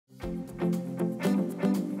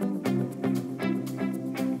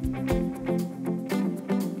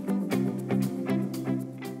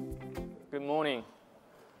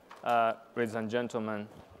ladies and gentlemen.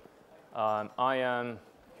 I am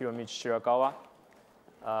Hiromichi Shirakawa,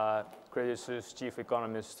 Credit Suisse Chief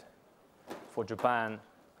Economist for Japan,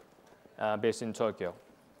 based in Tokyo.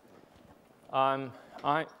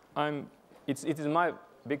 It is my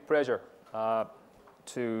big pleasure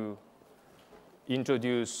to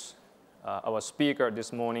introduce our speaker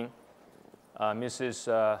this morning, Mrs.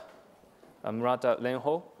 Murata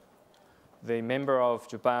Renhō, the member of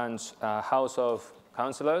Japan's House of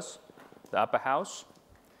Councillors, the upper house,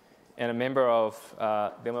 and a member of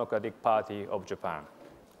Democratic Party of Japan.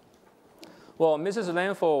 Well, Mrs.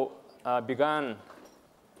 Renhō began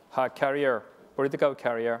her political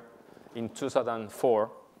career in 2004,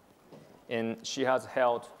 and she has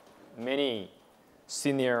held many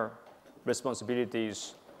senior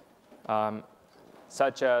responsibilities,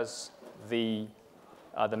 such as the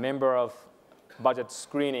member of Budget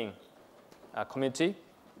Screening Committee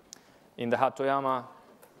in the Hatoyama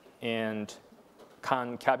and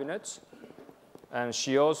Kan cabinets. And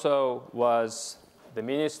she also was the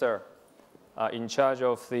minister in charge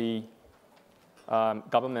of the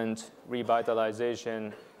government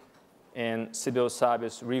revitalization and civil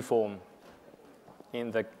service reform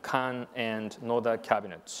in the Kan and Noda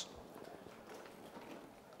cabinets.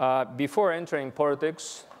 Before entering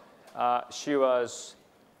politics, she was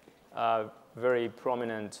a very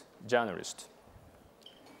prominent journalist.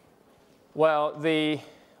 Well,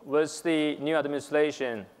 with the new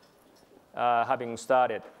administration having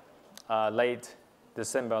started late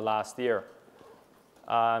December last year,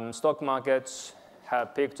 stock markets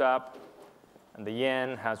have picked up and the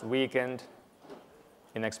yen has weakened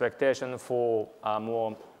in expectation for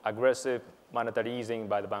more aggressive monetary easing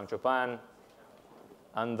by the Bank of Japan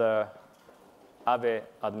under Abe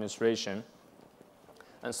administration.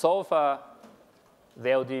 And so far, the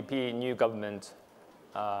LDP new government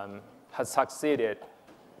has succeeded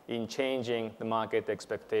in changing the market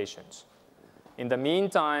expectations. In the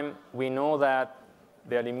meantime, we know that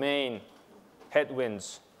there remain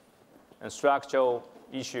headwinds and structural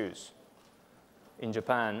issues in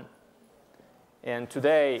Japan. And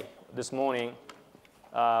today, this morning,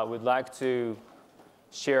 we'd like to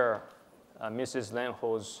share Mrs.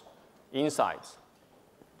 Renhō's insights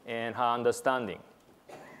and her understanding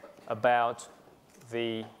about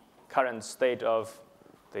the current state of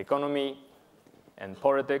the economy and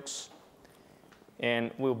politics.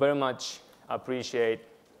 And we very much appreciate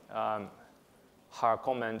her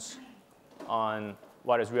comments on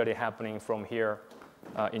what is really happening from here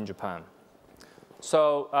in Japan.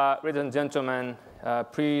 So, ladies and gentlemen,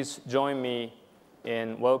 please join me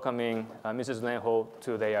in welcoming Mrs. Renhō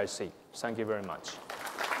to the AIC. Thank you very much.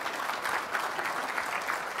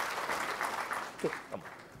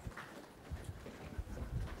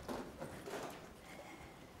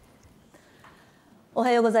 お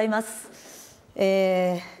はようございます。ご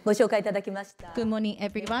紹介いただきました。 Good morning,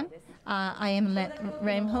 everyone. I am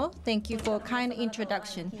Renhō. Thank you for a kind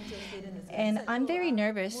introduction. And I'm very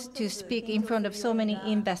nervous to speak in front of so many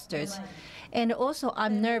investors. And also,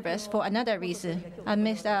 I'm nervous for another reason.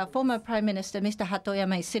 Former Prime Minister Mr.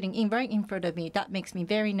 Hatoyama is sitting right in front of me. That makes me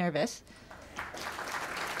very nervous.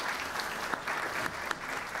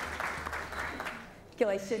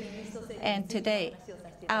 And today,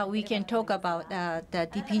 we can talk about the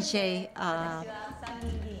DPJ,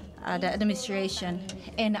 the administration.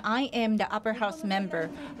 And I am the upper house member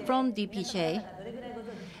from DPJ.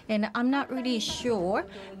 And I'm not really sure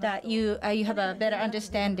that you have a better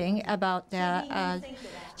understanding about the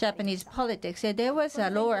Japanese politics. There was a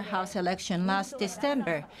lower house election last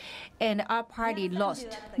December, and our party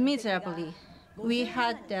lost miserably. We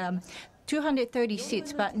had 230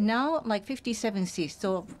 seats, but now like 57 seats.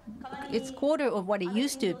 So it's a quarter of what it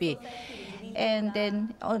used to be. And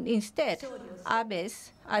then instead,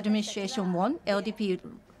 Abe's administration won, LDP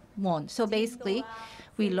won. So basically,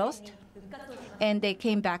 we lost, and they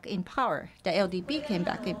came back in power. The LDP came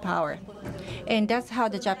back in power. And that's how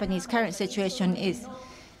the Japanese current situation is.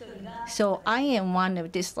 So I am one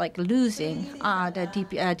of this like losing the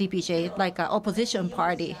DPJ, like an opposition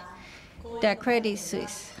party. The Credit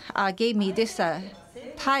Suisse gave me this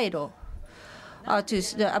title about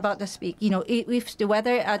the speak. You know,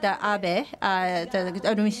 whether the Abe, the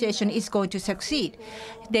administration is going to succeed.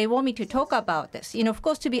 They want me to talk about this. You know, of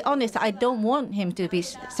course, to be honest, I don't want him to be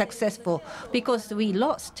successful because we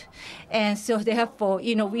lost, and so therefore,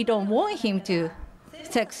 you know, we don't want him to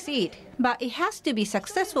succeed. But it has to be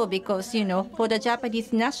successful because, you know, for the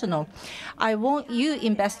Japanese national, I want you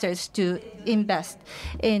investors to invest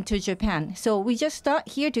into Japan. So we just start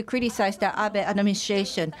here to criticize the Abe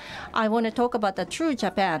administration. I want to talk about the true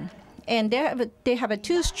Japan. and they have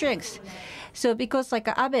two strengths. So because like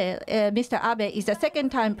Mr. Abe is the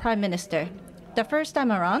second time prime minister, the first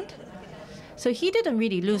time around, so he didn't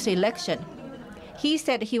really lose the election. He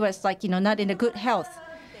said he was like, not in a good health.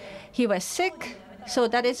 He was sick, so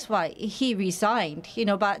that is why he resigned,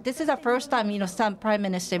 but this is the first time, some prime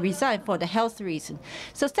minister resigned for the health reason.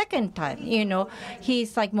 So second time,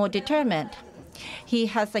 he's like more determined. He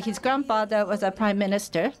has his grandfather was a prime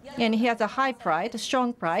minister, and he has a high pride, a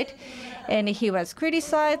strong pride, and he was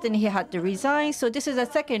criticized and he had to resign. So this is the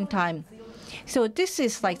second time. So this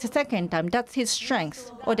is like the second time. That's his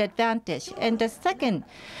strength or the advantage. And the second,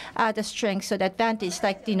 the strength or the advantage,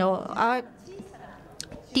 like our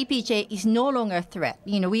DPJ is no longer a threat.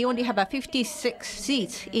 We only have 56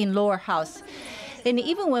 seats in lower house. And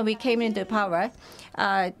even when we came into power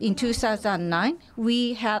in 2009,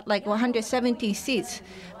 we had like 170 seats,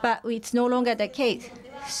 but it's no longer the case.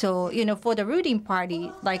 So, for the ruling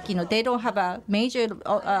party, like, they don't have a major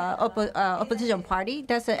opposition party.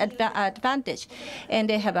 That's an advantage. And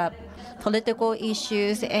they have political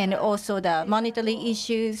issues and also the monetary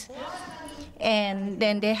issues. And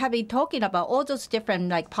then they have been talking about all those different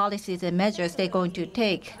like policies and measures they're going to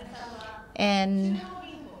take. And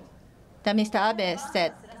Mr. Abe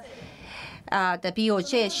said the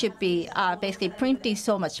BOJ should be basically printing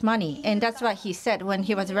so much money. And that's what he said when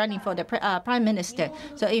he was running for the prime minister.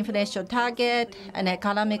 So inflation target and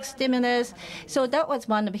economic stimulus. So that was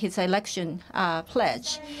one of his election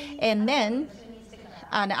pledge. And then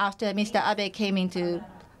after Mr. Abe came into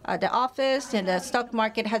the office, and the stock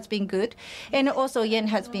market has been good, and also yen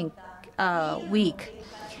has been weak,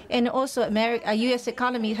 and also U.S.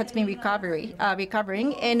 economy has been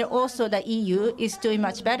recovering, and also the EU is doing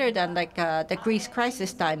much better than like the Greece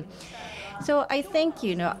crisis time. So I think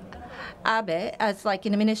Abe as like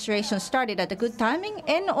an administration started at a good timing,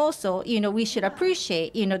 and also we should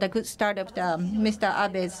appreciate the good start of the Mr.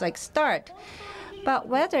 Abe's like start. But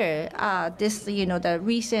whether this the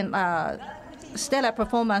recent stellar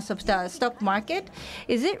performance of the stock market,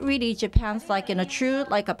 is it really Japan's like a true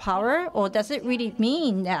like a power, or does it really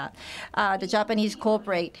mean that the Japanese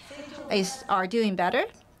corporate are doing better?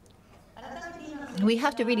 We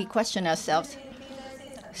have to really question ourselves.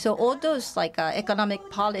 So all those like economic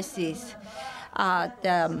policies,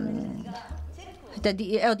 the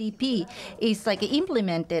LDP is like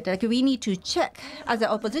implemented. Like we need to check as an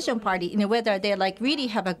opposition party whether they like really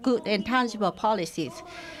have a good and tangible policies.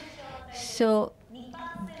 So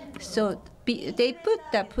they put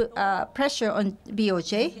the pressure on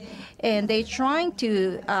BOJ, and they're trying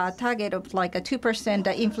to target of like a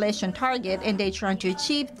 2% inflation target, and they're trying to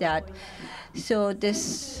achieve that. So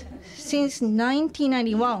this since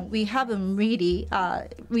 1991, we haven't really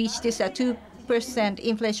reached this 2%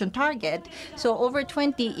 inflation target. So over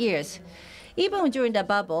 20 years, even during the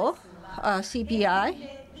bubble, CPI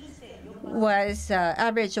was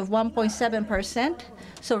average of 1.7%.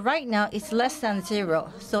 So right now it's less than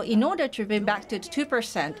 0. So in order to bring back to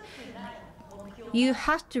 2%, you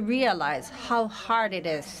have to realize how hard it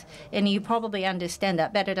is, and you probably understand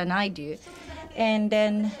that better than I do. And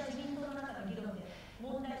then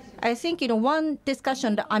I think one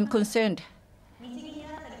discussion that I'm concerned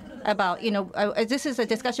about, this is a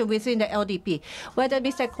discussion within the LDP, whether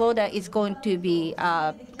Mr. Kuroda is going to be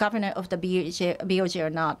governor of the BOJ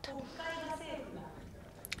or not.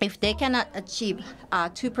 If they cannot achieve a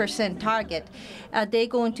 2% target, they're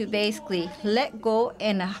going to basically let go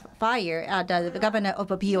and fire the governor of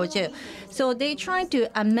a BOJ. So they're trying to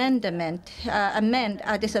amend this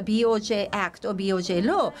BOJ Act or BOJ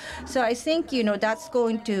law. So I think that's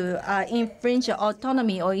going to infringe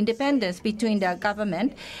autonomy or independence between the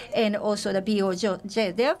government and also the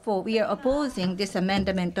BOJ. Therefore, we are opposing this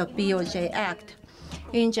amendment of BOJ Act.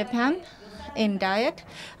 In Japan, in Diet,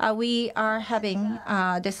 we are having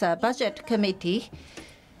this budget committee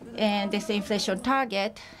and this inflation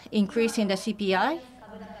target increasing the CPI,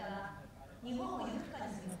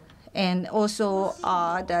 and also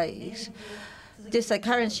this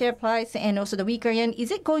current share price and also the weaker yen.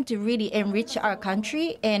 Is it going to really enrich our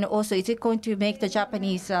country, and also is it going to make the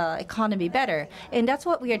Japanese economy better? And that's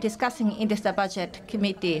what we are discussing in this budget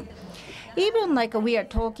committee. Even like we are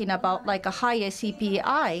talking about like a higher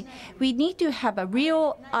CPI, we need to have a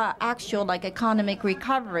real actual like economic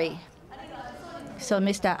recovery. So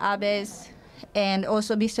Mr. Abe's and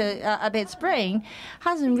also Mr. Abe's brain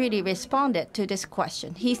hasn't really responded to this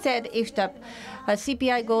question. He said if the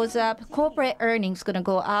CPI goes up, corporate earnings going to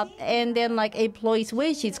go up, and then like employees'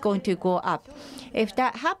 wages going to go up. If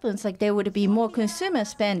that happens, like there would be more consumer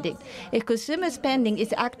spending. If consumer spending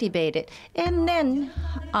is activated, and then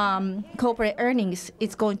corporate earnings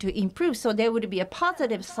is going to improve, so there would be a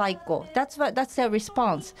positive cycle. That's their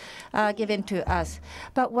response given to us.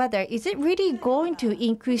 But whether is it really going to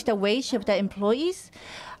increase the wage of the employees?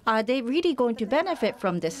 Are they really going to benefit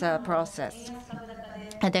from this process?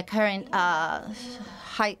 The current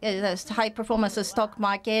high performance of stock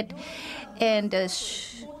market and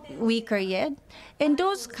weaker yen, and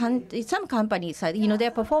some companies,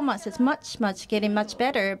 their performance is getting much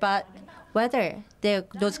better, but whether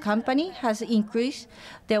those companies has increased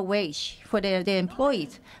their wage for their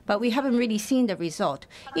employees, but we haven't really seen the result.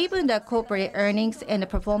 Even the corporate earnings and the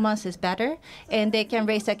performance is better, and they can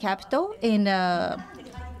raise the capital in the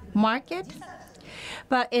market.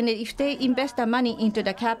 But if they invest the money into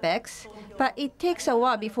the capex, but it takes a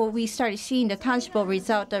while before we start seeing the tangible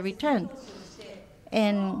result, the return.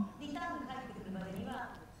 And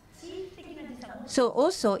so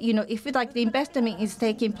also, if like the investment is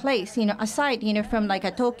taking place, aside, from like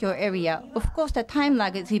a Tokyo area, of course the time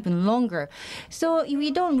lag is even longer. So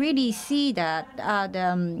we don't really see that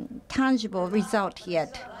the tangible result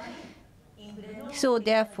yet. So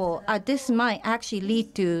therefore, this might actually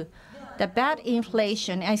lead to the bad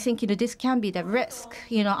inflation. I think this can be the risk.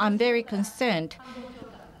 I'm very concerned.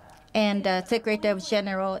 And the Secretary of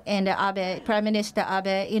General and Abe, Prime Minister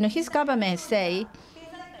Abe, his government say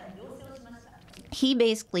he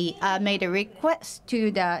basically made a request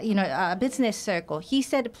to the business circle. He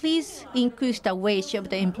said, please increase the wage of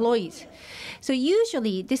the employees. So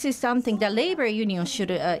usually this is something the labor union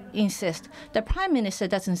should insist. The Prime Minister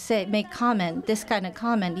doesn't make this kind of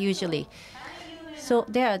comment usually. So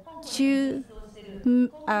there are two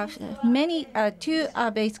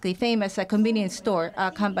basically famous convenience store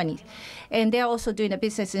companies, and they're also doing a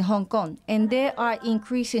business in Hong Kong, and they are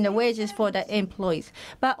increasing the wages for the employees,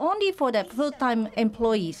 but only for the full-time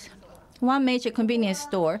employees. One major convenience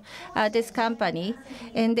store, this company,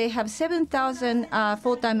 and they have 7,000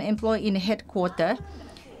 full-time employees in the headquarters,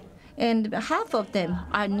 and half of them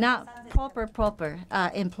are not proper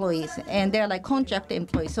employees, and they're like contract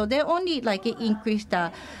employees. So they only like increased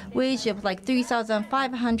the wage of like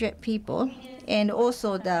 3,500 people, and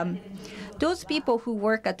also those people who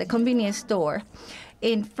work at the convenience store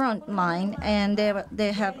in front line, and they are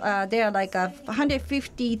like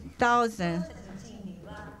 150,000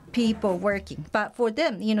 people working. But for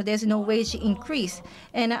them, there's no wage increase.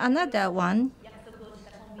 And another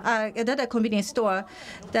convenience store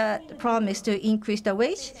that promised to increase the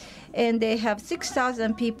wage, and they have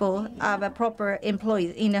 6,000 people of proper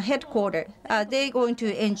employees in the headquarters. They're going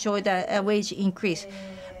to enjoy the wage increase.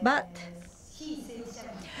 But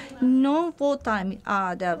non-full-time,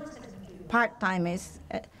 the part-timers,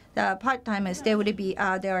 they would be,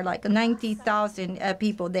 there are like 90,000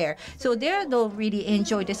 people there. So they don't really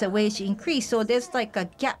enjoy this wage increase. So there's like a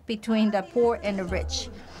gap between the poor and the rich.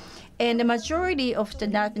 And the majority of the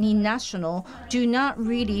Japanese national do not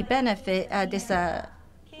really benefit this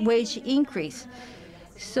wage increase.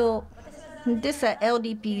 So this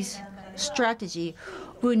LDP's strategy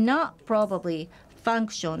will not probably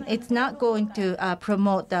function. It's not going to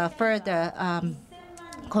promote the further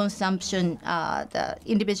consumption, the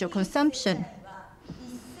individual consumption.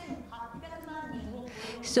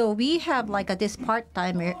 So we have like this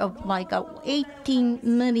part-timer of like 18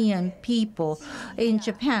 million people in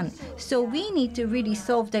Japan. So we need to really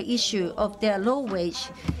solve the issue of their low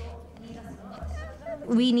wage.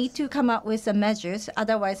 We need to come up with some measures.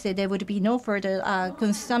 Otherwise, there would be no further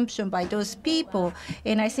consumption by those people.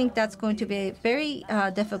 And I think that's going to be very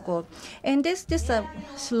difficult. And this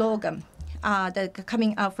slogan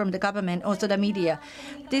coming out from the government, also the media,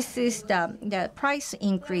 this is the price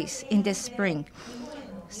increase in this spring.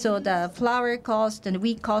 So the flour cost and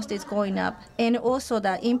wheat cost is going up, and also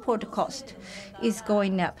the import cost is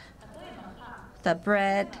going up. The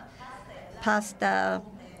bread, pasta,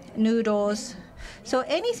 noodles. So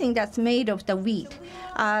anything that's made of the wheat,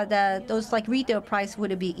 those like retail price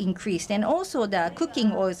would be increased, and also the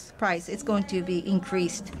cooking oil's price is going to be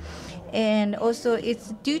increased. And also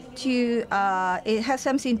it's due to, it has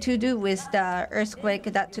something to do with the earthquake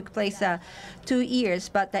that took place 2 years,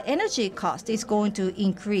 but the energy cost is going to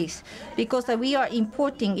increase because we are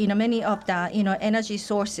importing many of the energy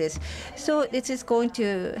sources. So this is going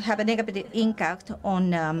to have a negative impact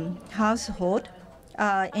on household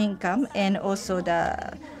income, and also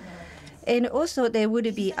the And also there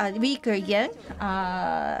would be a weaker yen,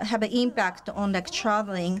 have an impact on like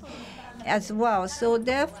traveling as well. So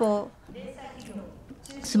therefore,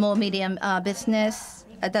 small medium business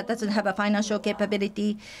that doesn't have a financial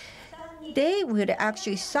capability, they would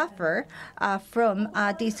actually suffer from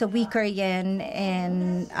this weaker yen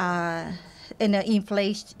and in an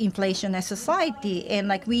inflation society. And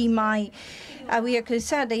like we are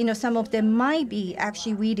concerned that some of them might be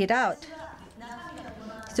actually weeded out.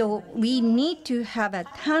 So we need to have a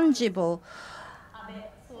tangible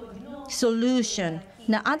solution.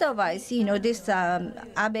 Now, otherwise, this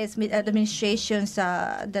Abe's administration's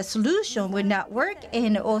the solution will not work,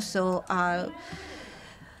 and also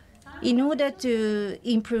in order to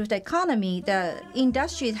improve the economy, the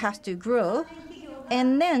industry has to grow,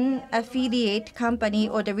 and then affiliate company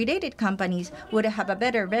or the related companies would have a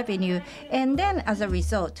better revenue, and then as a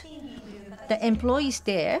result, the employees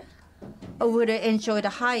there would enjoy the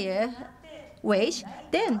higher wage,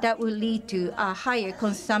 then that will lead to a higher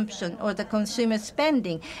consumption or the consumer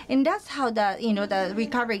spending. And that's how the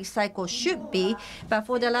recovery cycle should be. But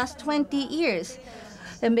for the last 20 years,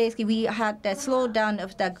 and basically we had the slowdown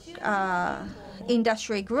of the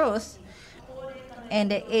industrial growth and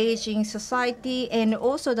the aging society and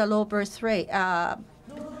also the low birth rate.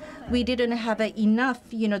 We didn't have enough,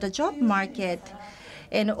 the job market.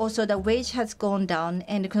 And also the wage has gone down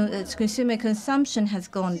and consumer consumption has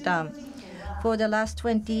gone down. For the last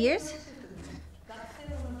 20 years,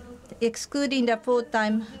 excluding the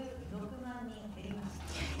full-time.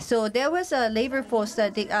 So there was a labor force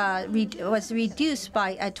that was reduced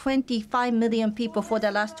by 25 million people for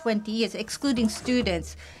the last 20 years, excluding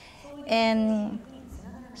students. And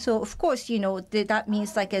so, of course, that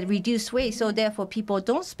means like a reduced wage. So therefore, people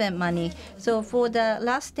don't spend money. So for the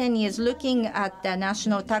last 10 years, looking at the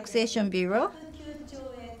National Taxation Bureau,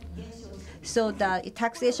 so the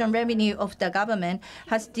taxation revenue of the government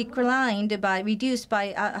has reduced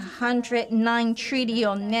by 109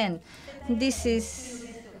 trillion yen. This is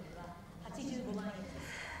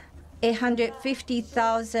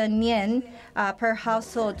 150,000 yen per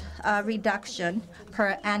household reduction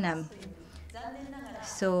per annum.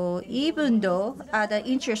 So even though the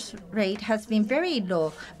interest rate has been very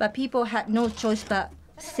low, but people had no choice but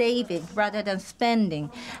saving rather than spending.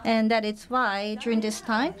 And that is why during this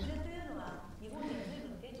time,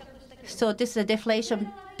 so this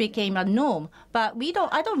deflation became a norm. But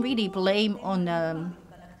I don't really blame on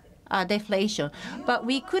deflation. But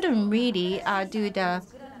we couldn't really do the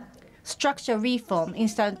structural reform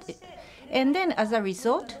instant. And then as a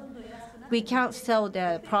result, we can't sell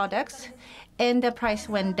the products and the price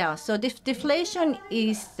went down. So deflation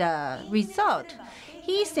is the result.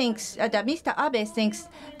 He thinks that Mr. Abe thinks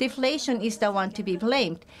deflation is the one to be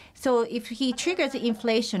blamed. So if he triggers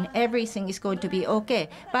inflation, everything is going to be okay.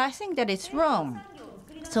 But I think that it's wrong.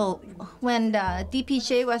 So when the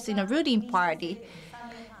DPJ was in a ruling party,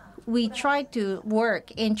 we tried to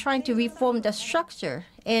work in trying to reform the structure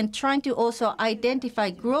and trying to also identify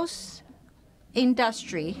growth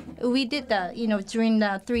industry. We did that, during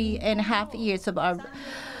the 3.5 years of our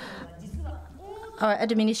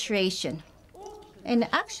administration. And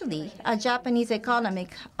actually, a Japanese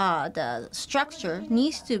economic, the structure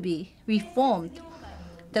needs to be reformed.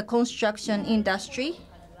 The construction industry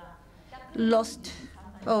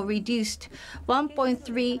reduced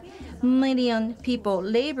 1.3 million people.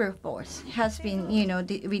 Labor force has been,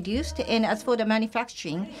 reduced. And as for the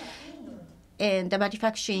manufacturing, and the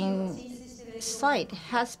manufacturing site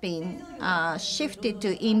has been shifted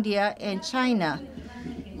to India and China.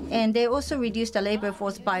 And they also reduced the labor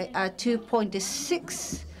force by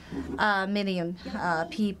 2.6 million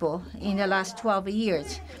people in the last 12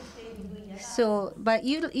 years. So, but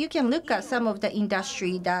you can look at some of the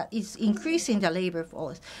industry that is increasing the labor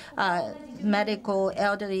force, medical,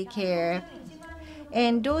 elderly care,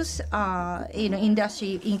 and those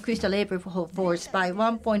industry increased the labor force by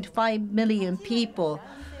 1.5 million people.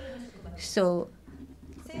 So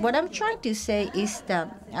what I'm trying to say is that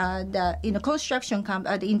in the construction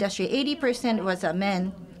the industry, 80% was a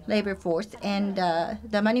men labor force, and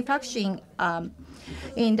the manufacturing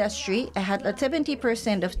industry had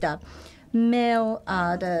 70% of the male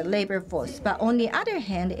the labor force. But on the other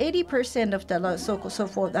hand, 80% of the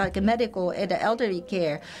so-called like medical and the elderly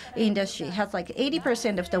care industry has like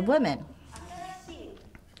 80% of the women.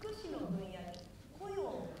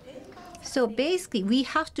 So basically, we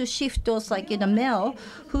have to shift those male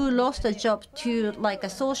who lost a job to a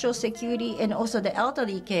social security and also the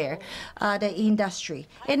elderly care, the industry.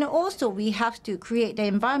 And also we have to create the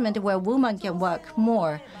environment where women can work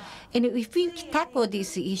more. And if we tackle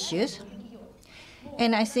these issues,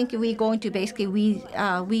 And I think we're going to basically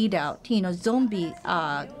weed out, zombie,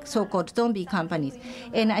 so-called zombie companies.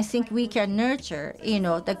 And I think we can nurture,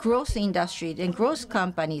 the growth industry and growth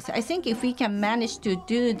companies. I think if we can manage to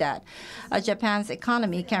do that, Japan's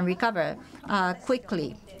economy can recover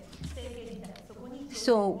quickly.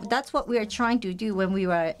 So that's what we were trying to do when we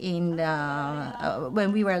were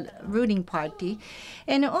ruling party,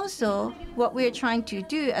 and also what we were trying to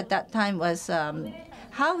do at that time was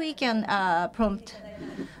how we can prompt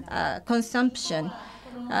consumption.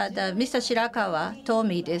 Mr. Shirakawa told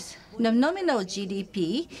me this. The nominal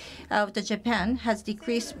GDP of Japan has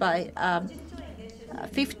decreased by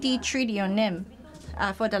 50 trillion yen.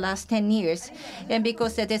 For the last 10 years, and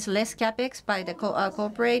because there's less capex by the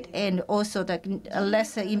corporate and also the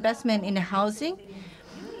less investment in housing,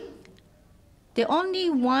 the only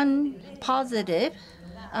one positive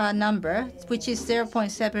number, which is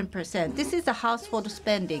 0.7%. This is the household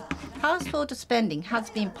spending. Household spending has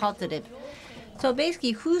been positive. So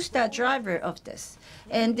basically, who's the driver of this?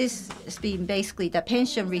 And this has been basically the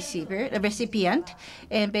pension recipient,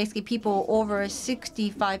 and basically people over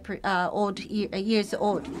 65 years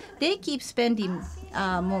old. They keep spending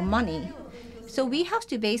more money. So we have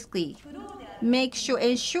to basically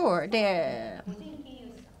ensure their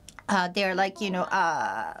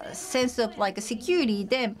sense of security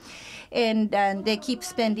them, and they keep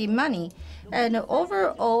spending money. And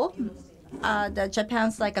overall, the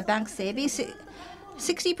Japan's a bank savings.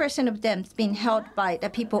 60% of them has been held by the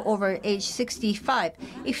people over age 65.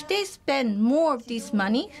 If they spend more of this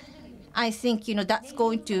money, I think that's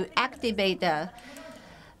going to activate the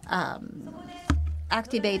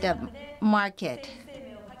market.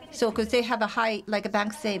 So because they have a high a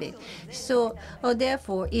bank saving. So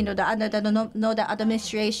therefore, under the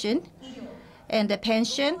administration and the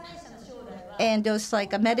pension and those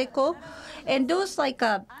medical. And those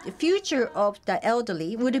future of the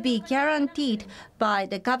elderly would be guaranteed by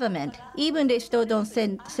the government. Even if they don't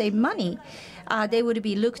save money, they would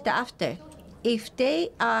be looked after. If they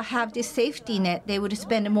have this safety net, they would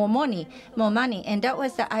spend more money, and that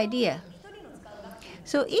was the idea.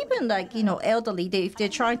 So even elderly, if they're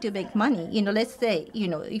trying to make money, let's say,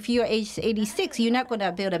 if you're age 86, you're not going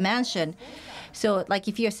to build a mansion. So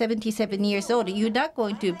if you're 77 years old, you're not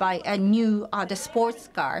going to buy a new the sports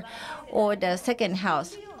car or the second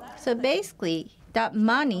house. So basically, that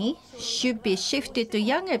money should be shifted to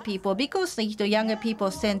younger people, because the younger people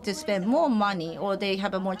tend to spend more money, or they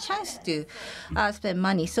have a more chance to spend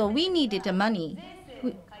money. So we needed a money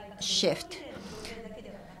shift.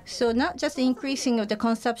 So not just increasing of the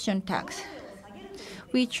consumption tax.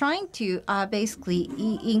 We're trying to basically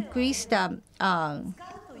increase the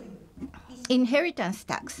inheritance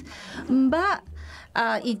tax, but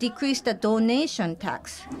it decreased the donation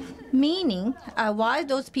tax, meaning while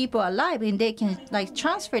those people are alive and they can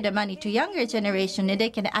transfer the money to younger generation and they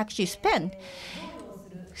can actually spend.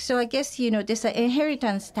 So I guess this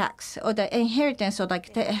inheritance tax, or the inheritance, or the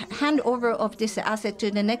handover of this asset to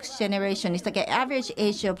the next generation is an average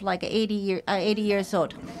age of 80 years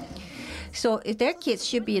old. So if their kids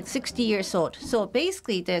should be at 60 years old. So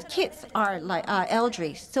basically, the kids are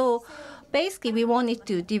elderly. So basically, we wanted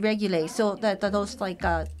to deregulate so that those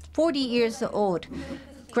 40 years old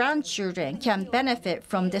grandchildren can benefit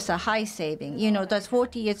from this high saving. Those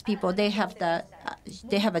 40 years people, they have a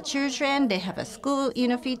children, they have a school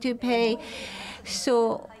fee to pay.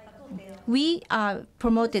 So we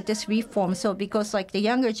promoted this reform. So because the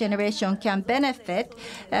younger generation can benefit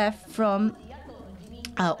from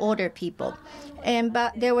older people.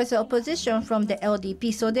 But there was opposition from the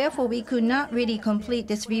LDP, so therefore we could not really complete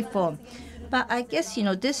this reform. But I guess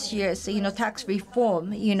this year's tax reform,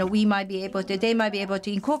 they might be able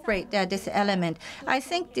to incorporate this element. I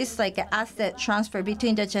think this asset transfer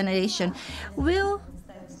between the generation will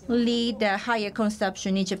lead to higher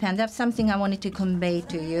consumption in Japan. That's something I wanted to convey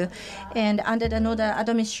to you. And under the Noda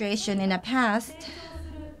administration in the past,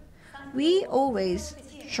 we always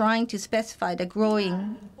trying to specify the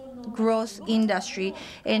growth industry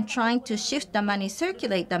and trying to shift the money,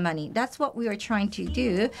 circulate the money. That's what we are trying to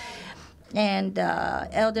do. And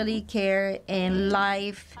elderly care and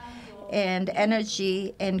life and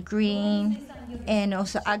energy and green and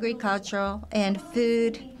also agricultural and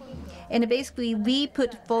food. And basically, we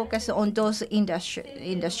put focus on those industry,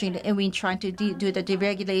 and we trying to do the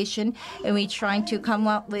deregulation, and we trying to come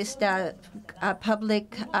up with the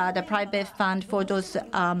public, the private fund for those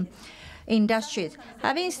industries.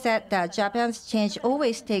 Having said that, Japan's change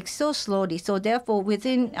always takes so slowly. So therefore,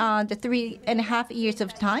 within the 3.5 years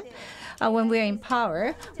of time, when we were in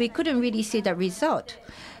power, we couldn't really see the result.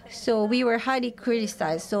 So we were highly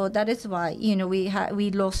criticized. So that is why,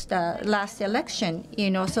 we lost the last election,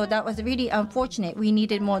 So that was really unfortunate. We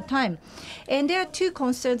needed more time. And there are two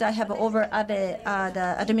concerns I have over the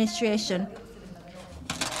administration.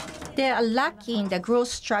 They are lacking the growth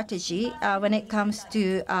strategy when it comes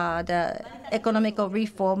to the economical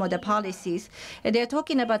reform or the policies. And they're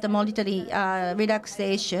talking about the monetary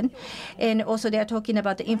relaxation, and also they're talking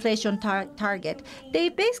about the inflation target. They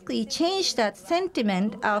basically changed that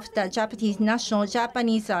sentiment of the Japanese national.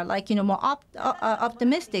 Japanese are more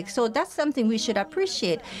optimistic. So that's something we should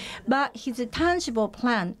appreciate. But his tangible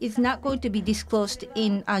plan is not going to be disclosed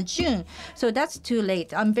in June. So that's too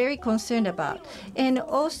late. I'm very concerned about. And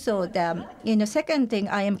also the second thing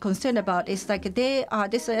I am concerned about is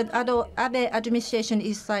this Abe administration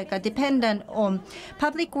is dependent on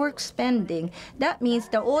public work spending. That means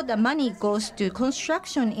that all the money goes to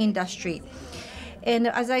construction industry. And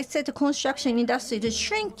as I said, the construction industry is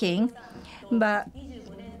shrinking. But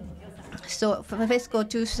so for fiscal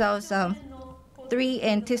 2003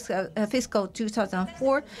 and fiscal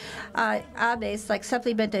 2004, Abe's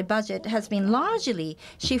supplementary budget has been largely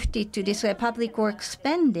shifted to this public work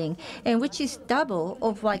spending, and which is double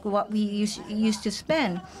of what we used to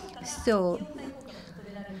spend. So,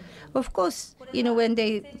 of course, when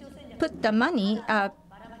they put the money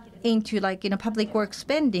into public work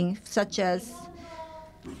spending, such as,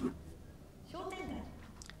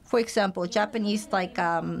 for example, Japanese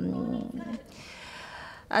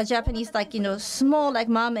small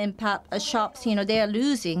mom and pop shops, they are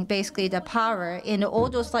losing basically the power, and all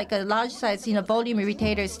those large size volume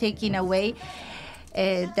retailers taking away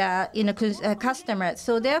the customers.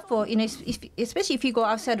 So therefore, especially if you go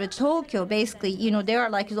outside of Tokyo, basically, there are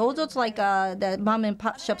all those the mom and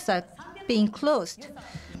pop shops are being closed.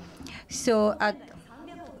 So Abe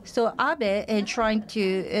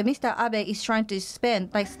Mr. Abe is trying to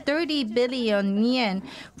spend 30 billion yen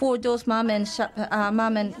for those mom and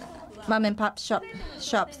pop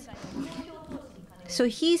shops. So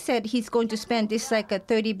he said he's going to spend this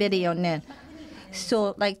 30 billion yen.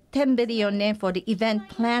 So 10 billion yen for the event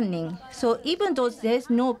planning. So even though there's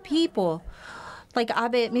no people,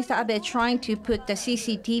 Mr. Abe trying to put the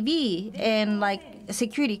CCTV and a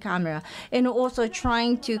security camera, and also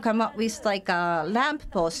trying to come up with a lamp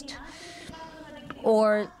post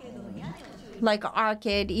or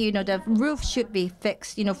arcade, the roof should be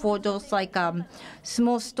fixed, for those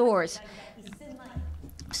small stores.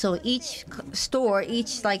 So each store,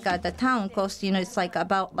 the town costs, it's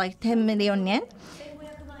about 10 million yen.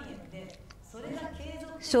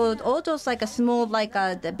 So all those a small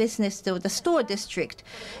the business, the store district,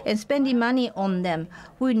 and spending money on them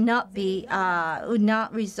would not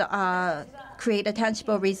create a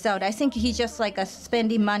tangible result. I think he's just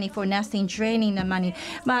spending money for nothing, draining the money.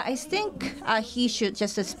 But I think he should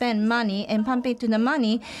just spend money and pump into the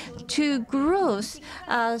money to growth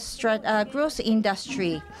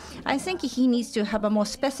industry. I think he needs to have a more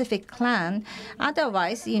specific plan.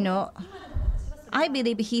 Otherwise, I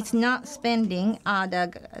believe he's not spending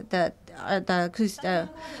the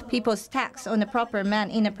people's tax in a proper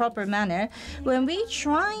manner. When we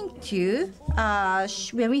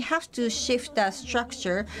have to shift the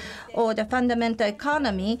structure or the fundamental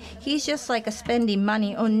economy, he's just spending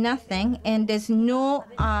money on nothing, and there's no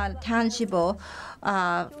tangible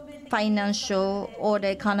financial or the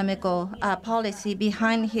economical policy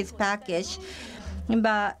behind his package.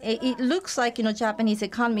 But it looks like Japanese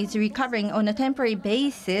economy is recovering on a temporary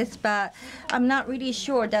basis, but I'm not really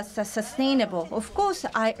sure that's sustainable. Of course,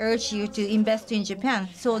 I urge you to invest in Japan.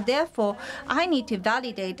 So therefore, I need to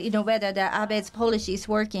validate whether the Abe's policy is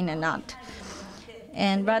working or not.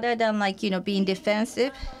 And rather than being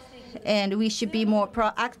defensive, and we should be more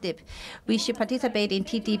proactive. We should participate in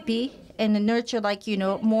TTP and nurture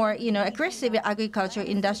more aggressive agriculture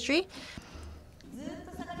industry.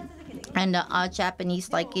 And our Japanese,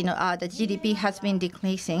 the GDP has been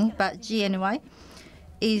decreasing, but GNY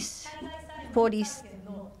is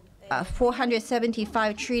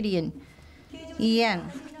 475 trillion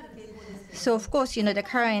yen. So of course, the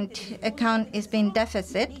current account is being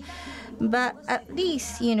deficit, but at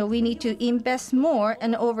least, we need to invest more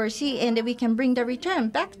and oversee, and we can bring the return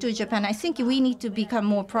back to Japan. I think we need to become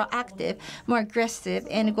more proactive, more aggressive,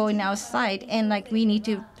 and going outside, and we need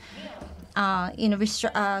to,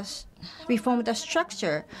 reform the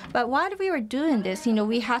structure. But while we were doing this,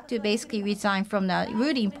 we had to basically resign from the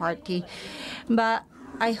ruling party. But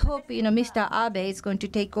I hope, Mr. Abe is going to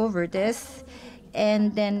take over this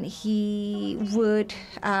and then he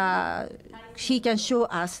can show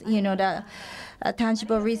us, the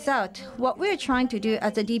tangible result. What we're trying to do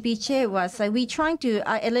as a DPJ was we're trying to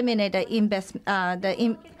eliminate the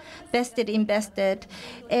invested,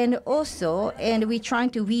 and we're trying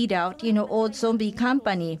to weed out, old zombie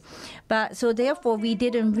company. But so therefore, we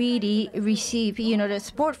didn't really receive, the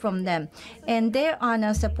support from them, and they are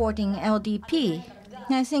now supporting LDP.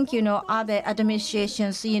 I think, Abe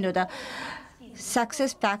administration's, the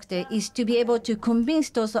success factor is to be able to convince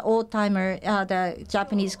those old-timer, the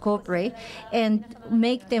Japanese corporate, and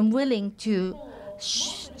make them willing to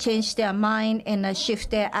change their mind and shift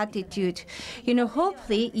their attitude.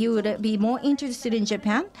 Hopefully you would be more interested in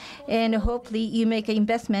Japan, and hopefully you make an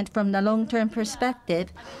investment from the long-term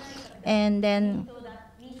perspective. And then,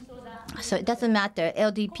 so it doesn't matter,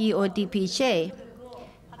 LDP or DPJ.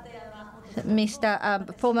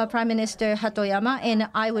 Former Prime Minister Hatoyama and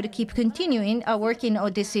I would keep continuing working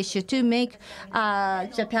on this issue to make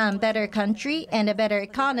Japan a better country and a better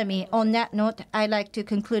economy. On that note, I'd like to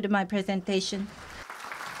conclude my presentation.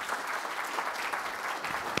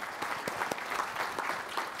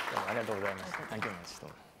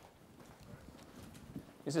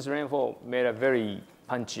 Mrs. Renhō made a very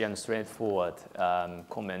punchy and straightforward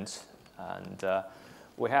comments, and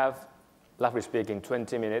we have, roughly speaking,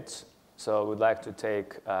 20 minutes. So we'd like to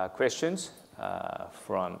take questions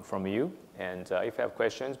from you. And if you have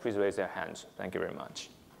questions, please raise your hands. Thank you very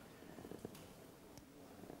much.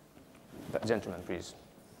 Gentlemen, please.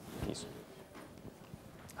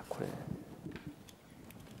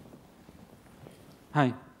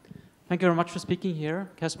 Hi. Thank you very much for speaking here.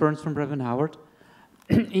 Cass Burns from Brevin Howard.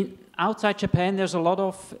 Outside Japan, there's a lot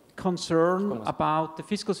of concern about the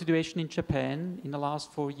fiscal situation in Japan in the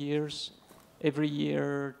last 4 years. Every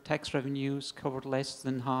year, tax revenues covered less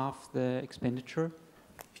than half the expenditure.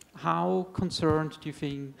 How concerned do you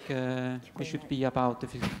think we should be about the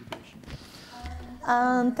fiscal situation?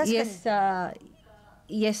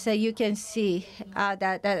 Yes, you can see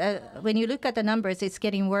that when you look at the numbers, it's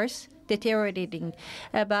getting worse, deteriorating.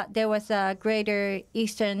 But there was a Great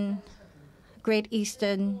Eastern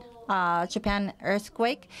Japan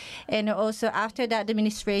earthquake, and also after that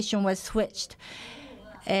administration was switched,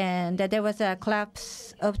 and there was a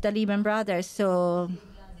collapse of the Lehman Brothers. So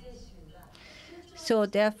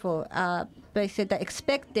therefore, basically the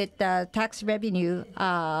expected tax revenue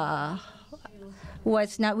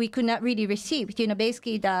was not, we could not really receive.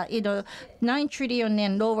 Basically the 9 trillion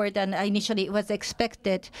yen lower than initially it was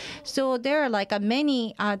expected. So there are like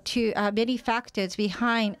many factors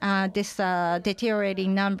behind this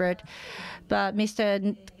deteriorating number. But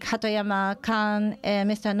Mr. Hatoyama Kan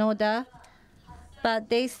and Mr. Noda,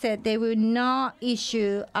 but they said they will not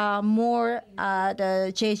issue more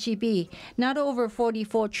the JGB, not over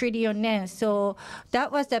 44 trillion yen. So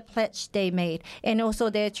that was the pledge they made, and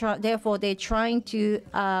also therefore they're trying to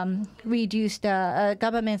reduce the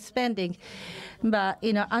government spending. But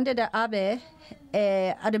under the Abe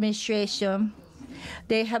administration,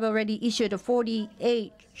 they have already issued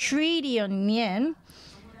 48 trillion yen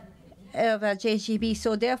of JGB,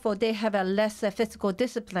 so therefore they have a less fiscal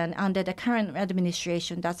discipline under the current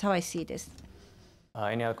administration. That's how I see this.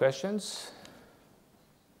 Any other questions?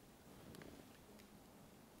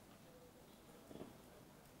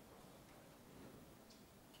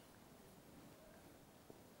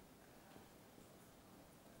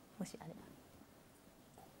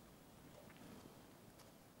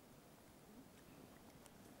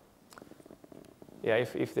 Yeah,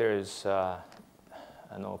 if there is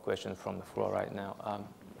no question from the floor right now.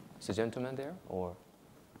 Is the gentleman there, or?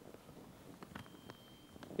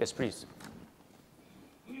 Yes, please.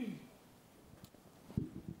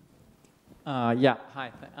 Yeah,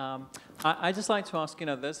 hi. I'd just like to ask,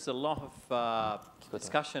 there's a lot of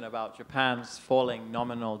discussion about Japan's falling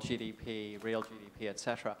nominal GDP, real GDP,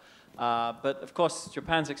 etc. But of course,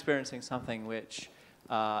 Japan's experiencing something which,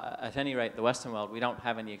 at any rate, the Western world, we don't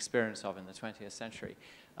have any experience of in the 20th century.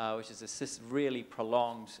 Which is this really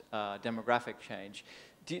prolonged demographic change.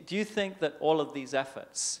 Do you think that all of these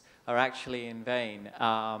efforts are actually in vain?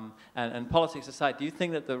 And politics aside, do you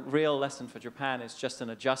think that the real lesson for Japan is just an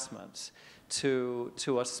adjustment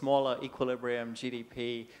to a smaller equilibrium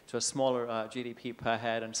GDP, to a smaller GDP per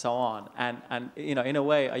head, and so on? And in a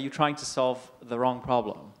way, are you trying to solve the wrong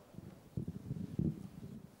problem?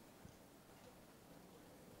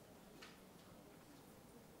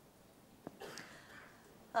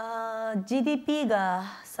 GDP が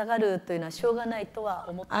下がるというのはしょうがないとは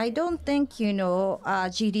思って。I don't think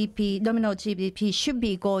GDP, nominal GDP should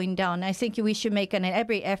be going down. I think we should make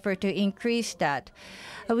every effort to increase that.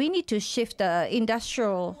 We need to shift the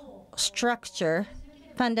industrial structure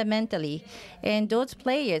fundamentally, and those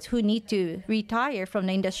players who need to retire from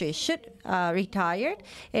the industry should retire,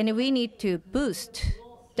 and we need to boost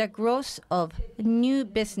the growth of new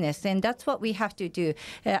business, and that's what we have to do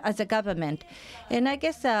as a government. And I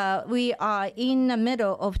guess we are in the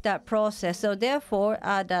middle of that process, so therefore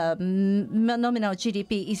the nominal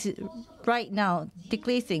GDP is right now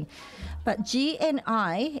decreasing, but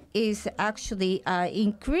GNI is actually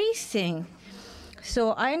increasing.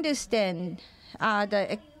 So I understand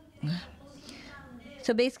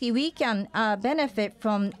so basically we can benefit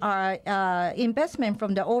from our investment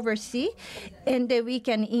from the overseas, and then we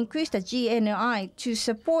can increase the GNI to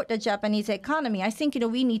support the Japanese economy. I think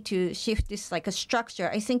we need to shift this like a structure.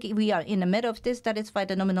 I think we are in the middle of this. That is why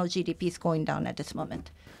the nominal GDP is going down at this moment.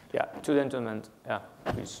 Yeah, to the gentleman, yeah,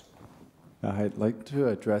 please. I'd like to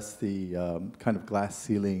address the kind of glass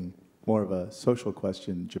ceiling, more of a social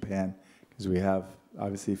question in Japan, because we have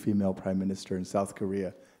obviously a female prime minister in South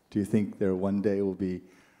Korea. Do you think there one day will be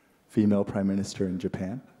female prime minister in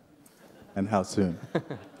Japan? And how soon?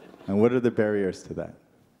 And what are the barriers to that,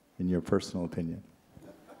 in your personal opinion?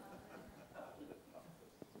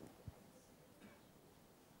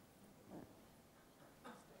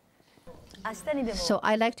 So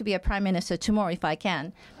I'd like to be a prime minister tomorrow if I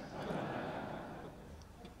can.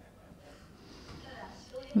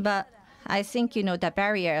 But I think, the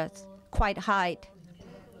barrier is quite high.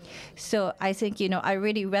 So I think, I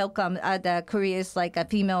really welcome the Korea's like a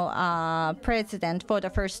female president for the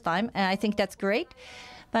first time, and I think that's great.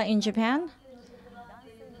 But in Japan,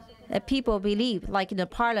 people believe like the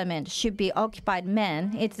parliament should be occupied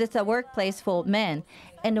men. It's a workplace for men,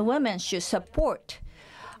 and the women should support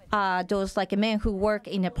those like men who work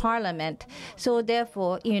in the parliament. So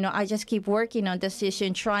therefore, I just keep working on this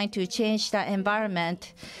issue, trying to change the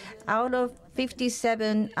environment. Out of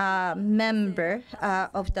 57 members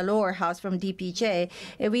of the lower house from DPJ,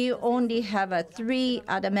 we only have 3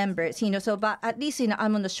 other members. So, but at least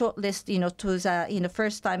I'm on the short list. To the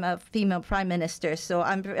first time of female prime minister. So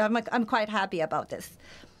I'm quite happy about this.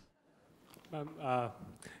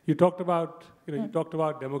 You talked about you talked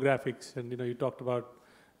about demographics, and you talked about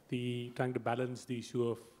trying to balance the issue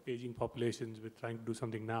of aging populations with trying to do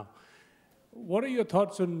something now. What are your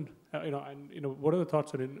thoughts on what are the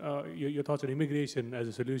thoughts on your thoughts on immigration as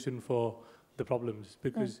a solution for the problems?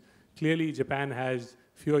 Because clearly Japan has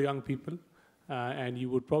fewer young people, and you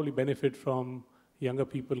would probably benefit from younger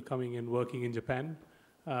people coming and working in Japan.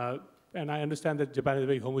 And I understand that Japan is a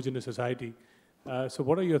very homogeneous society. So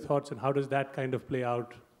what are your thoughts, and how does that kind of play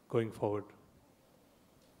out going forward?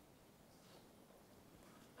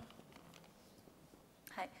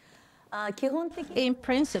 In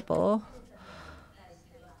principle,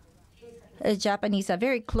 Japanese are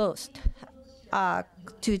very close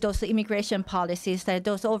to those immigration policies, that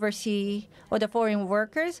those overseas or the foreign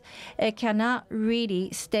workers cannot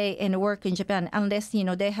really stay and work in Japan unless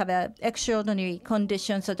they have extraordinary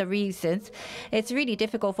conditions or the reasons. It's really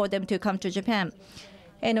difficult for them to come to Japan,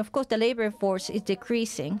 and of course the labor force is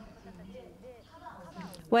decreasing.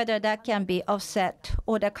 Whether that can be offset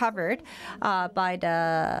or covered by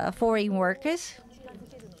the foreign workers.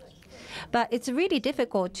 But it's really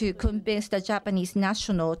difficult to convince the Japanese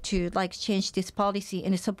national to change this policy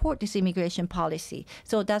and support this immigration policy.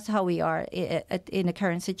 So that's how we are in the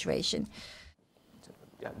current situation.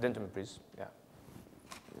 Yeah, gentlemen, please. Yeah.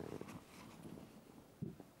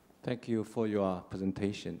 Thank you for your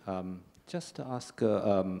presentation. Just to ask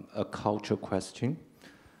a culture question.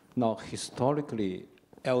 Now, historically,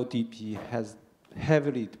 LDP has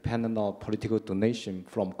heavily depended on political donation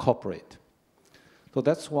from corporate. So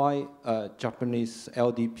that's why Japanese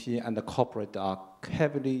LDP and the corporate are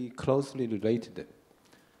heavily, closely related.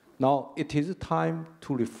 Now, it is time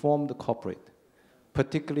to reform the corporate,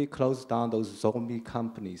 particularly close down those zombie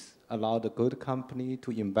companies, allow the good company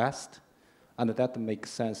to invest, and that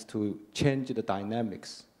makes sense to change the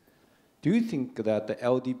dynamics. Do you think that the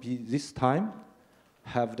LDP this time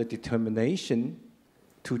have the determination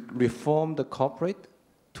to reform the corporate,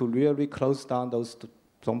 to really close down those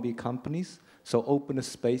zombie companies, so open a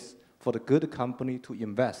space for the good company to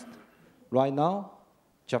invest? Right now,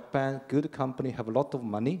 Japan good company have a lot of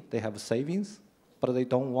money, they have savings, but they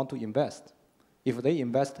don't want to invest. If they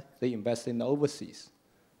invest in the overseas.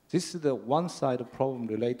 This is the one side of problem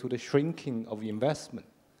related to the shrinking of investment.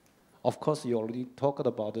 Of course, you already talked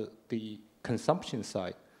about the consumption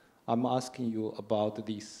side. I'm asking you about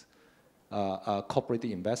this corporate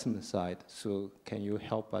investment side. So can you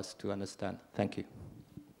help us to understand? Thank you.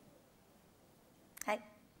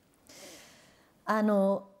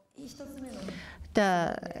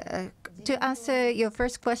 To answer your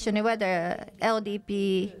first question, whether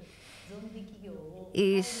LDP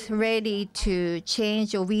is ready to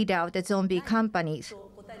change or weed out the zombie companies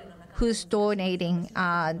who's donating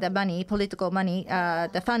the money, political money,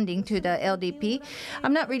 the funding to the LDP.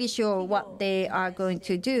 I'm not really sure what they are going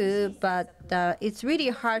to do, but it's really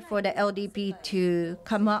hard for the LDP to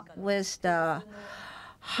come up with the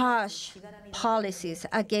harsh policies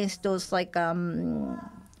against those like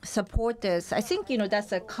supporters. I think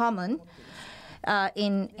that's a common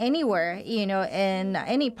in anywhere, in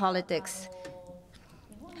any politics.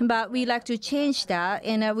 But we like to change that,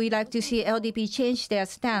 and we like to see LDP change their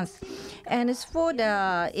stance. And as for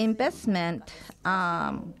the investment,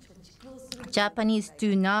 Japanese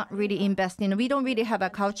do not really invest. We don't really have a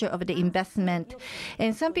culture of the investment.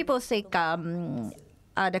 And some people say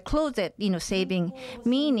the closet, saving,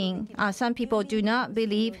 meaning some people do not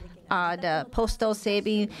believe the postal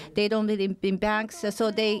saving. They don't believe in banks, so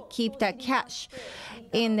they keep that cash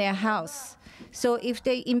in their house. So if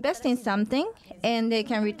they invest in something and they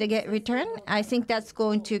can get return, I think that's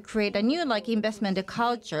going to create a new investment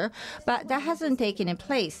culture. But that hasn't taken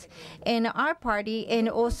place. And our party and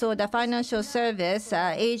also the financial service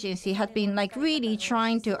agency has been really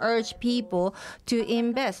trying to urge people to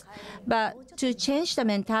invest. But to change the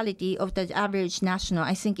mentality of the average national,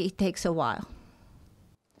 I think it takes a while.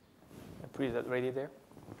 Please, ready there?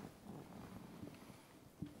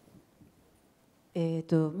 I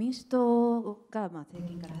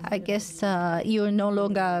guess you're no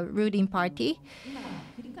longer ruling party.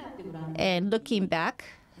 And looking back,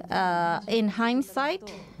 in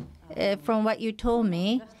hindsight, from what you told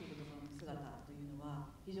me,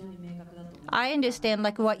 I understand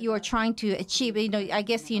what you are trying to achieve. I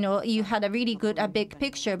guess you had a really good big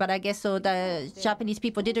picture, but I guess so the Japanese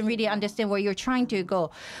people didn't really understand where you're trying to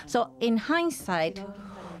go. So in hindsight,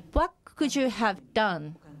 what could you have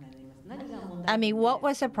done? I mean, what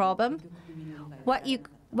was the problem?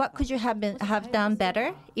 What could you have done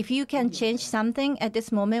better? If you can change something at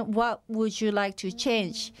this moment, what would you like to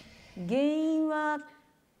change? 原因は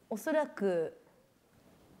おそらく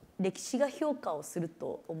歴史が評価をする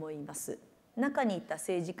と思います。中にいた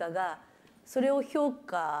政治家がそれを評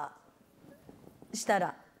価した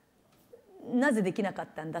らなぜできなかっ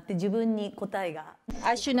たんだって自分に答えが。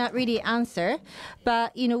I should not really answer,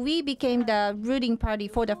 but we became the ruling party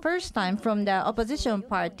for the first time from the opposition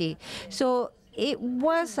party. So it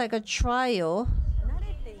was like a trial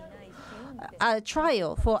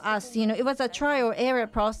for us. It was a trial error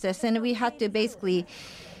process, and we had to basically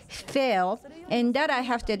fail, and that I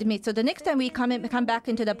have to admit. So the next time we come back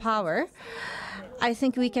into the power, I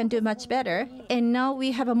think we can do much better. And now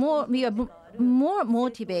we are more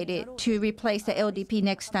motivated to replace the LDP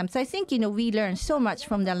next time. So I think we learned so much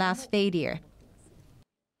from the last failure.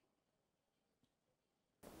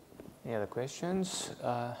 Any other questions?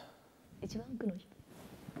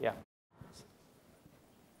 Yeah.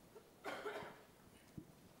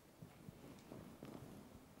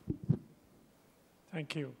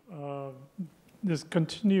 Thank you. This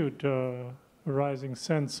continued rising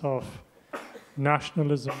sense of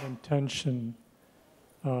nationalism and tension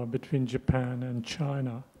between Japan and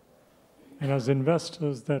China. And as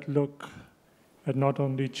investors that look at not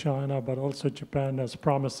only China but also Japan as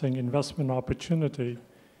promising investment opportunity,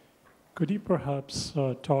 could you perhaps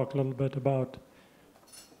talk a little bit about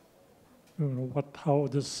how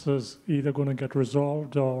this is either going to get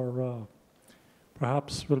resolved or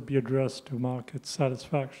perhaps will be addressed to market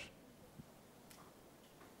satisfaction?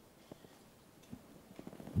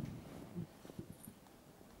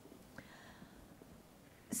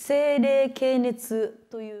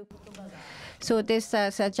 So this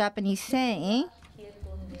is a Japanese saying,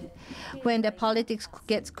 when the politics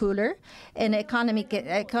gets cooler and the economy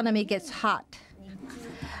gets hot.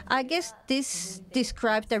 I guess this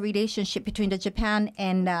describes the relationship between Japan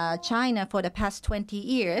and China for the past 20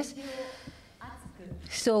 years.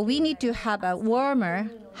 So we need to have a warmer,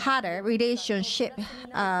 hotter relationship,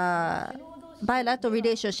 bilateral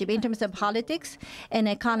relationship in terms of politics and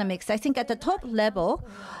economics. I think at the top level,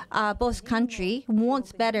 both countries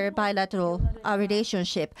want better bilateral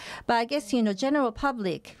relationship. But I guess, general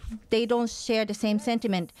public, they don't share the same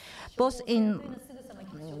sentiment, both in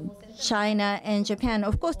China and Japan.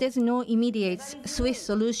 Of course, there's no immediate Swiss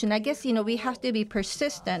solution. I guess, we have to be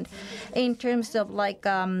persistent in terms of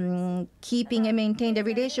keeping and maintaining the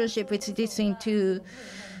relationship between two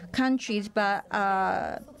countries. But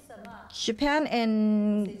Japan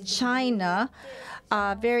and China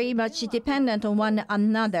are very much dependent on one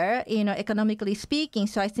another, economically speaking.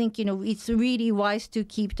 So I think, it's really wise to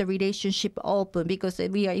keep the relationship open because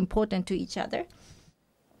we are important to each other.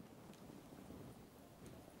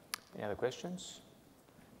 Any other questions?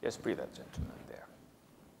 Yes, please, that gentleman there.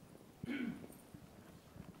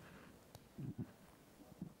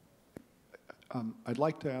 I'd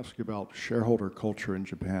like to ask you about shareholder culture in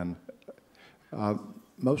Japan.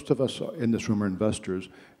 Most of us in this room are investors,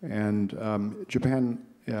 and Japan,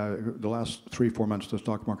 the last 3-4 months, the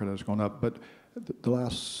stock market has gone up, but the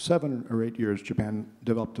last 7 or 8 years, Japan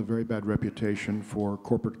developed a very bad reputation for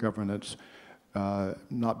corporate governance,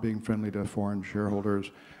 not being friendly to foreign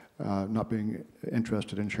shareholders, not being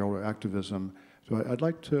interested in shareholder activism. So I'd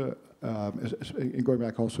like to, going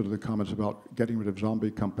back also to the comments about getting rid of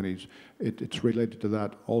zombie companies, it's related to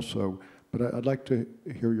that also, but I'd like to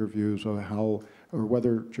hear your views on how, or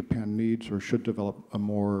whether Japan needs or should develop a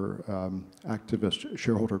more activist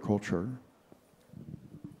shareholder culture.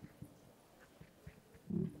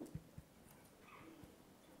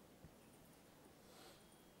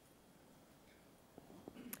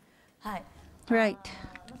 Right.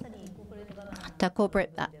 The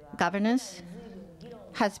corporate governance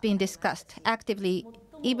has been discussed actively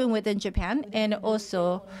even within Japan, and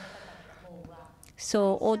also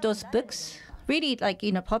so all those books, really like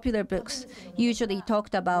popular books, usually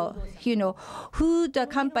talked about who the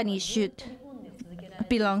company should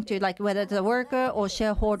belong to, like whether the worker or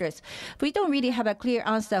shareholders. We don't really have a clear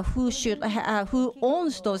answer who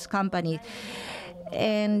owns those companies.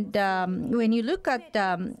 And when you look at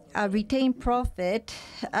the retained profit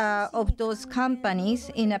of those companies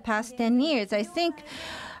in the past 10 years, I think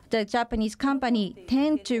the Japanese company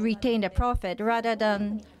tend to retain the profit rather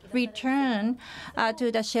than return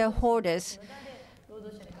to the shareholders.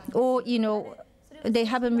 Or, they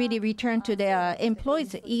haven't really returned to their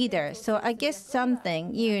employees either. So I guess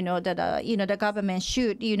something, that the government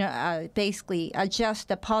should, basically adjust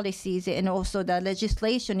the policies and also the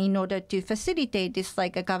legislation in order to facilitate this,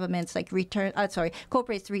 like a government's like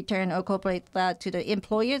corporate's return or corporate to the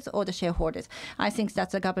employers or the shareholders. I think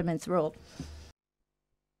that's the government's role.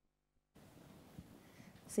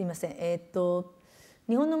 すいません。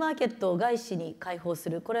日本のマーケットを外資に開放す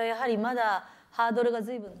る。これはやはりまだ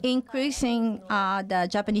Increasing the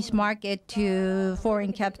Japanese market to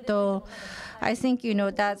foreign capital, I think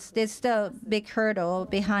that's the big hurdle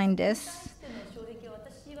behind this,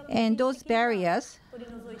 and those barriers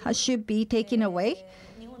should be taken away.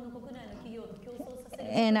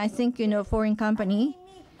 And I think foreign company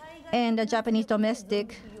and the Japanese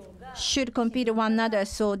domestic should compete with one another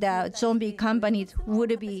so that zombie companies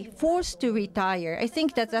would be forced to retire. I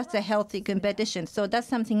think that's a healthy competition. So that's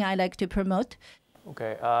something I like to promote.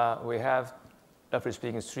 Okay, we have, roughly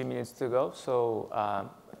speaking, 3 minutes to go. So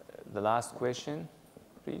the last question,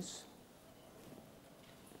 please.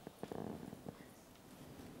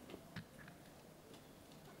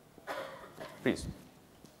 Please.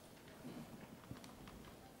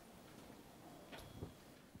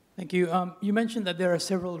 Thank you. You mentioned that there are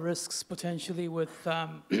several risks potentially with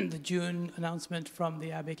the June announcement from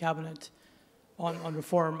the Abe cabinet on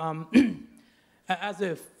reform. As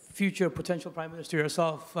a future potential prime minister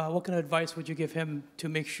yourself, what kind of advice would you give him to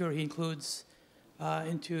make sure he includes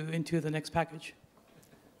into the next package?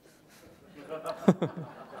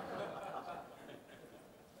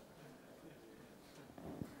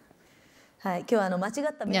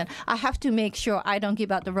 Yeah, I have to make sure I don't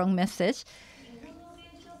give out the wrong message.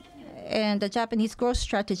 And the Japanese growth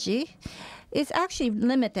strategy is actually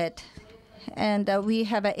limited. And we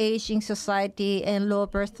have an aging society and low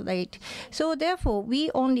birth rate. So therefore,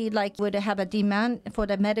 we only would have a demand for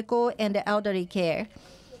the medical and the elderly care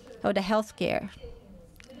or the health care.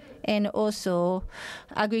 And also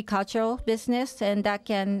agricultural business, and that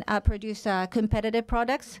can produce competitive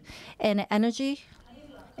products and energy,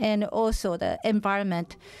 and also the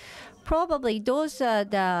environment. Probably those are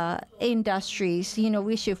the industries,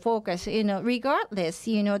 we should focus, regardless,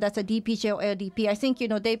 that's a DPJ or LDP. I think,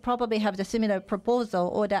 they probably have the similar proposal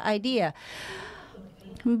or the idea.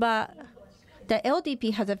 But the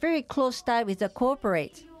LDP has a very close tie with the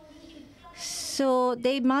corporate. So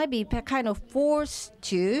they might be kind of forced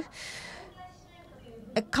to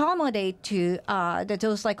accommodate to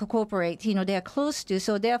those like a corporate, they are close to.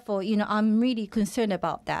 So therefore, I'm really concerned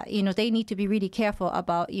about that. They need to be really careful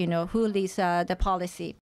about, who leads the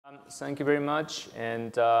policy. Thank you very much.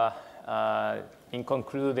 And in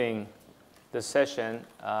concluding the session,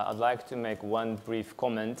 I'd like to make one brief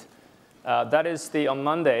comment. That is on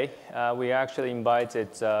Monday, we actually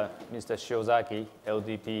invited Mr. Shiozaki,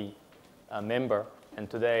 LDP member, and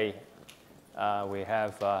today we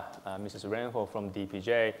have Mrs. Renhō from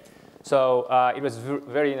DPJ. So it was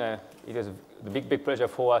it was a big pleasure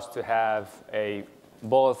for us to have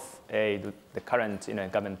both the current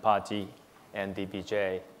government party and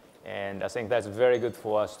DPJ. And I think that's very good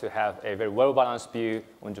for us to have a very well-balanced view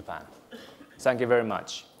on Japan. Thank you very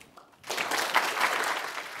much.